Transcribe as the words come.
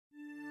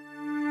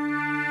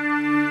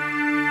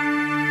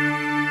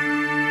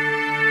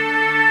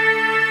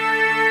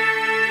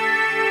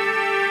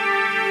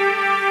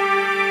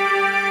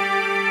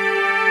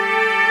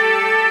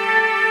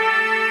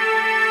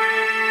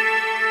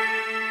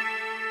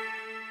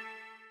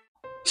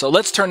So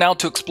let's turn now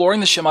to exploring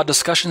the Shema,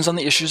 discussions on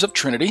the issues of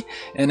Trinity.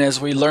 And as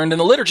we learned in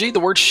the liturgy, the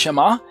word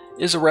Shema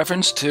is a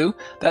reference to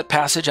that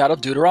passage out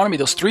of Deuteronomy,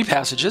 those 3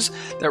 passages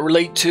that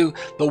relate to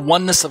the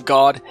oneness of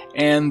God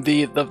and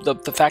the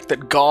fact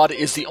that God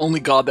is the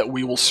only God that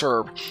we will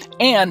serve.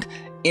 And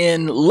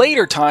in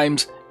later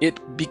times,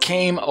 it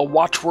became a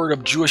watchword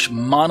of Jewish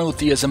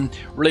monotheism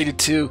related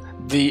to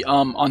the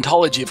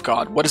ontology of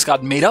God. What is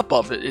God made up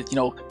of?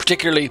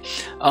 Particularly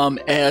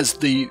as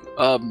the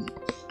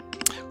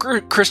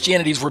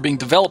Christianities were being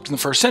developed in the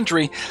first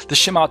century, the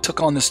Shema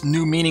took on this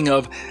new meaning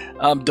of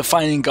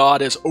defining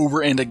God as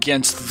over and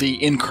against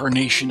the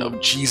incarnation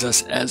of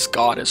Jesus as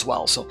God as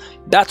well. So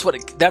that's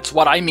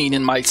what I mean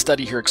in my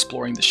study here,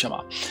 exploring the Shema.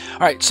 All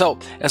right, so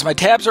as my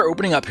tabs are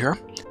opening up here,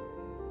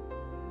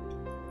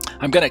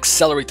 I'm going to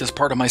accelerate this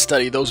part of my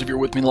study. Those of you who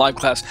are with me in the live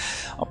class,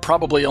 I'll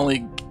probably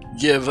only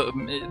give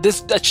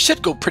this. That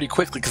should go pretty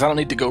quickly because I don't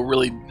need to go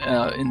really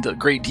into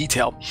great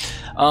detail.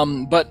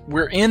 But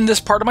we're in this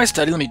part of my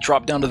study. Let me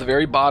drop down to the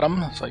very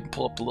bottom so I can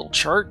pull up the little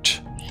chart.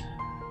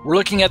 We're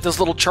looking at this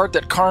little chart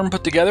that CARM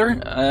put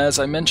together, as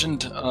I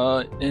mentioned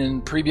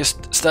in previous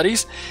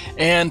studies,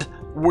 and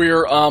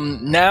we're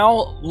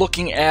now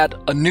looking at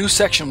a new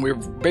section.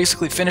 We've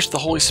basically finished the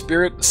Holy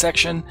Spirit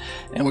section,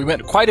 and we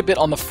went quite a bit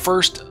on the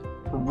first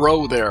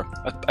row there.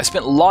 I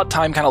spent a lot of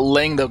time kind of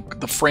laying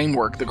the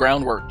framework, the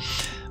groundwork.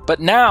 But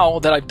now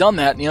that I've done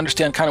that and you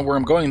understand kind of where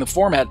I'm going in the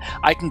format,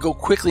 I can go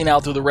quickly now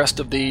through the rest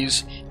of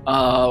these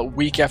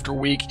week after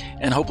week,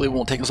 and hopefully it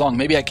won't take as long.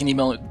 Maybe I can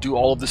even do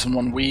all of this in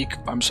 1 week.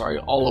 I'm sorry,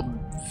 all of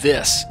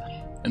this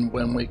in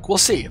 1 week. We'll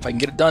see. If I can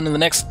get it done in the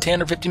next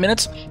 10 or 15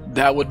 minutes,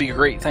 that would be a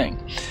great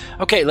thing.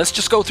 Okay, let's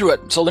just go through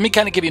it. So let me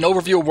kind of give you an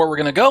overview of where we're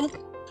going to go,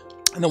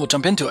 and then we'll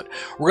jump into it.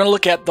 We're going to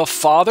look at the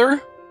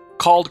Father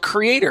called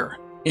Creator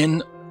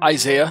in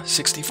Isaiah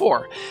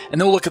 64.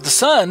 And then we'll look at the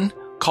Son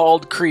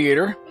called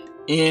Creator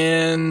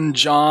in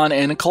John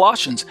and in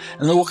Colossians.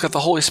 And then we'll look at the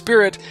Holy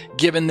Spirit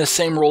given the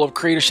same role of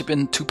creatorship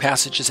in 2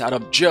 passages out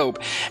of Job.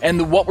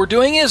 And what we're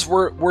doing is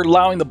we're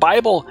allowing the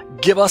Bible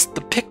give us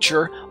the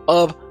picture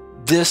of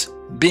this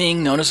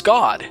being known as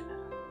God.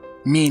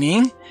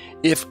 Meaning,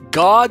 if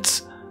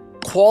God's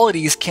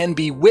qualities can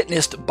be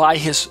witnessed by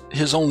his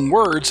own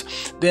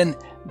words, then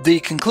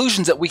the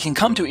conclusions that we can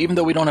come to, even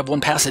though we don't have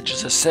one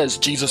passage that says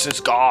Jesus is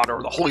God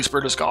or the Holy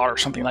Spirit is God or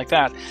something like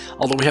that,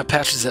 although we have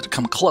passages that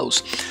come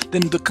close,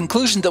 then the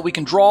conclusion that we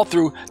can draw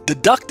through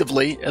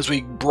deductively as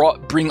we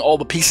bring all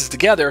the pieces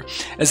together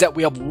is that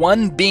we have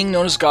one being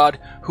known as God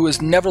who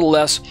is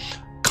nevertheless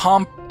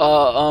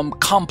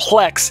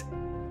complex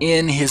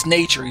in his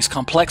nature. He's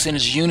complex in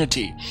his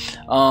unity.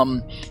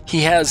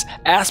 He has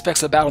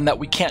aspects about him that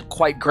we can't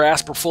quite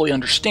grasp or fully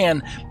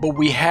understand, but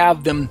we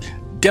have them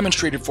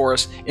demonstrated for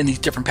us in these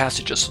different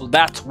passages. So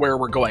that's where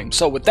we're going.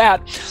 So with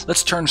that,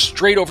 let's turn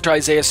straight over to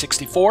Isaiah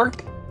 64.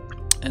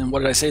 And what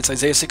did I say? It's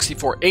Isaiah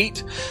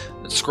 64:8.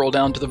 Let's scroll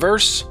down to the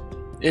verse.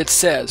 It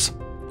says,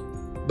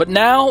 "But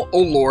now, O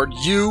Lord,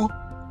 you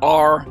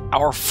are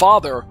our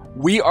Father.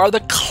 We are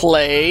the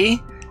clay,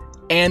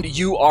 and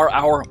you are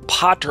our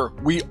potter.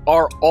 We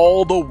are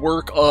all the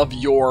work of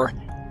your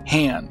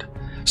hand."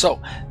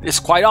 So it's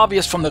quite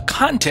obvious from the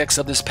context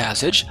of this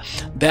passage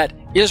that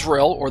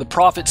Israel, or the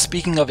prophet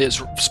speaking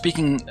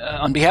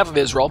on behalf of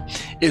Israel,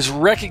 is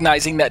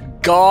recognizing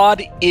that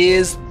God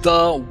is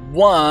the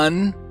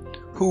one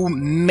who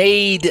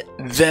made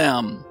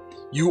them.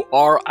 You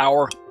are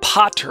our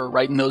potter,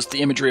 right? And those the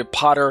imagery of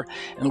potter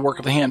and the work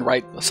of the hand,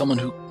 right? Someone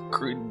who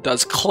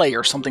does clay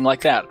or something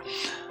like that.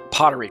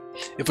 Pottery.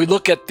 If we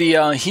look at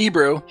the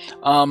Hebrew,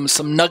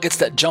 some nuggets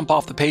that jump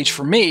off the page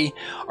for me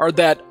are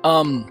that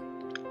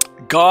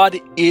God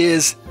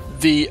is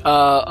the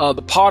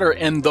potter,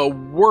 and the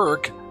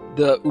work,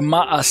 the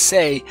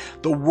uma'aseh,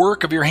 the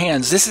work of your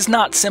hands. This is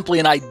not simply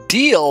an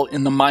ideal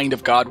in the mind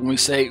of God when we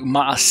say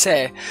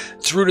uma'aseh.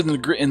 It's rooted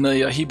in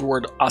the Hebrew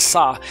word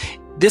asa.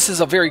 This is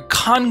a very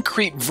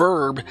concrete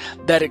verb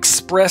that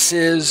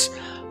expresses,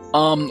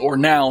 or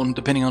noun,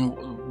 depending on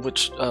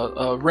which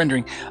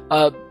rendering,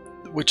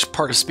 which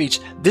part of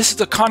speech. This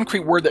is a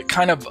concrete word that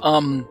kind of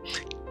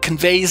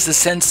conveys the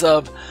sense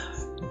of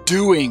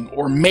doing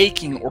or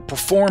making or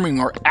performing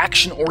or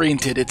action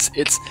oriented.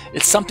 It's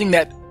something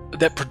that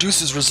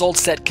produces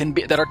results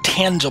that are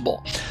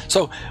tangible.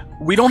 So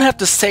we don't have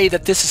to say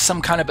that this is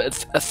some kind of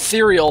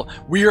ethereal,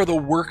 we are the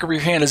work of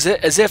your hand,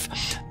 as if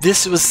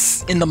this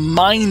was in the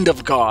mind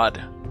of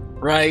God,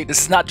 right?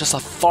 This is not just a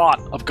thought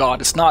of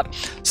God. It's not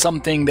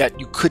something that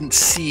you couldn't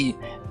see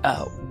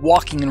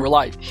walking in real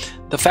life.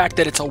 The fact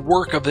that it's a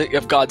work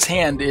of God's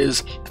hand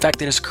is the fact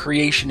that his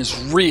creation is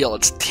real,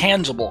 it's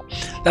tangible.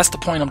 That's the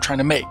point I'm trying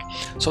to make.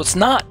 So it's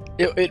not,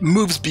 it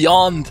moves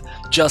beyond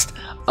just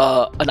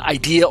an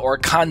idea or a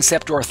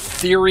concept or a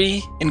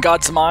theory in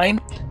God's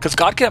mind, because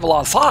God could have a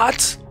lot of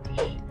thoughts,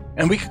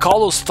 and we could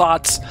call those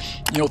thoughts,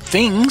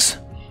 things,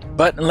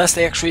 but unless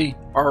they actually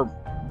are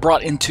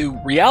brought into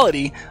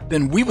reality,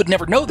 then we would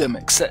never know them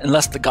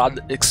unless the God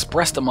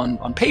expressed them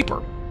on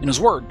paper in his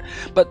word.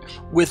 But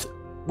with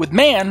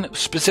man,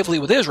 specifically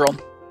with Israel,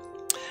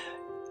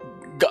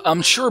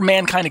 I'm sure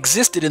mankind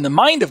existed in the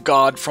mind of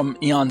God from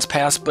eons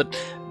past, but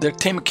there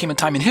came a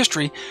time in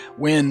history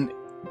when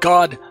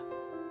God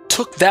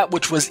took that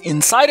which was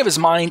inside of his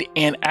mind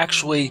and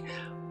actually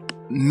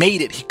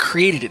made it. He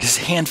created it. His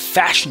hand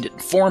fashioned it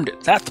and formed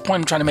it. That's the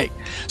point I'm trying to make.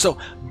 So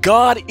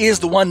God is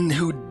the one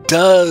who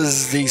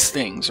does these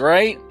things,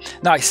 right?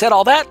 Now, I said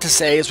all that to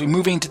say, as we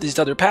move into these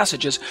other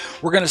passages,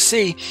 we're going to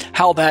see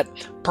how that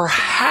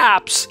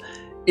perhaps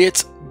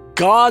it's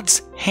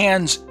God's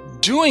hands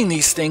doing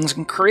these things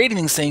and creating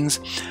these things,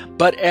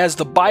 but as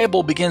the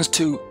Bible begins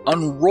to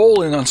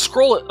unroll and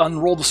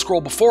unroll the scroll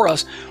before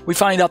us, we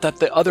find out that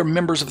the other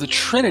members of the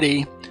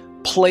Trinity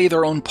play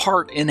their own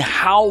part in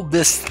how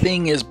this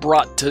thing is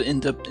brought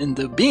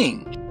into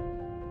being.